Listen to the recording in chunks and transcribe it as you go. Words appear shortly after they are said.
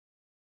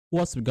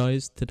What's up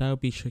guys, today I'll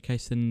be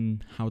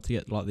showcasing how to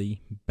get like the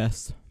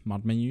best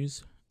mod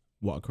menus,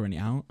 what are currently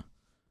out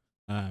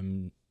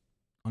on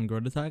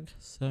Gorilla Tag.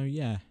 So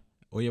yeah,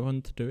 all you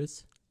want to do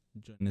is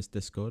join this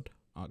Discord,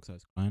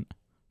 ArcSize client.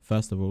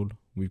 First of all,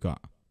 we've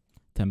got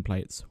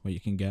templates where you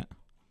can get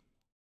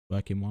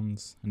working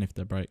ones, and if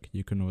they break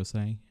you can always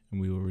say and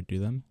we will redo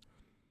them.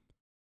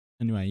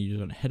 Anyway, you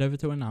just head over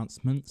to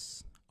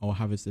announcements. I'll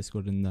have his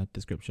Discord in the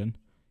description.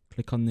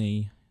 Click on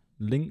the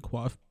link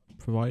what I've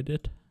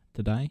provided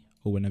today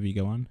or whenever you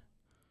go on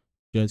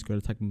Joe's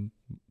Gorilla Tag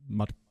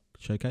mod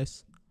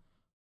showcase.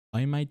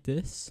 I made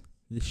this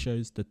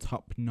shows the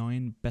top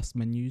 9 best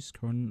menus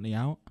currently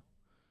out.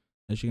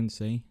 As you can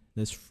see,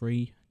 there's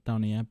 3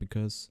 down here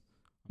because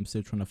I'm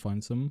still trying to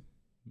find some,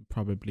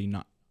 probably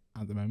not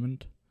at the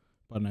moment,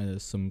 but I know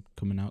there's some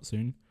coming out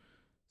soon.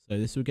 So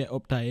this will get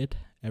updated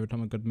every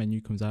time a good menu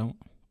comes out,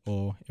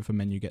 or if a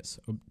menu gets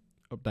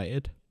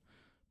updated.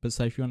 But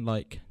say if you want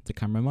like the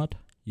camera mod,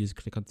 you just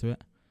click onto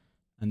it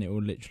and it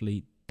will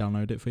literally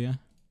download it for you.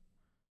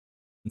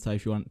 And so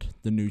if you want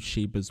the new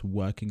Shiba's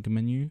working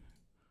menu,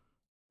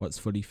 what's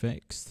fully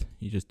fixed,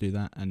 you just do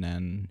that, and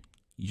then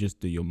you just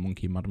do your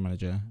monkey mod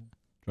manager,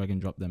 drag and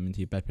drop them into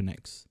your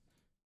BepInEx,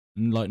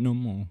 and like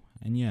normal.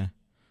 And yeah,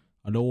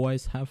 I'd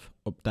always have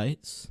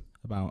updates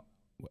about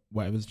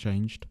whatever's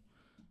changed,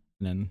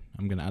 and then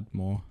I'm gonna add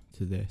more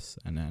to this,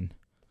 and then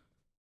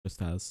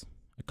just as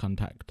a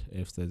contact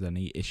if there's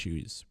any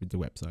issues with the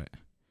website.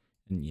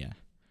 And yeah,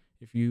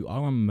 if you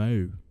are on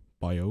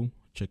mobile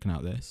checking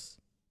out this,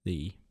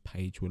 the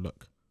page will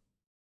look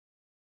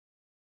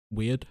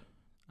weird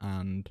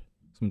and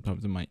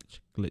sometimes it might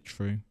glitch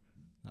through.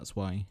 That's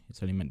why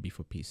it's only meant to be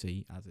for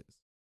PC, as it's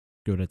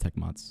Gorilla Tag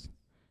mods.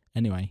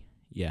 Anyway,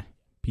 yeah,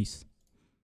 peace.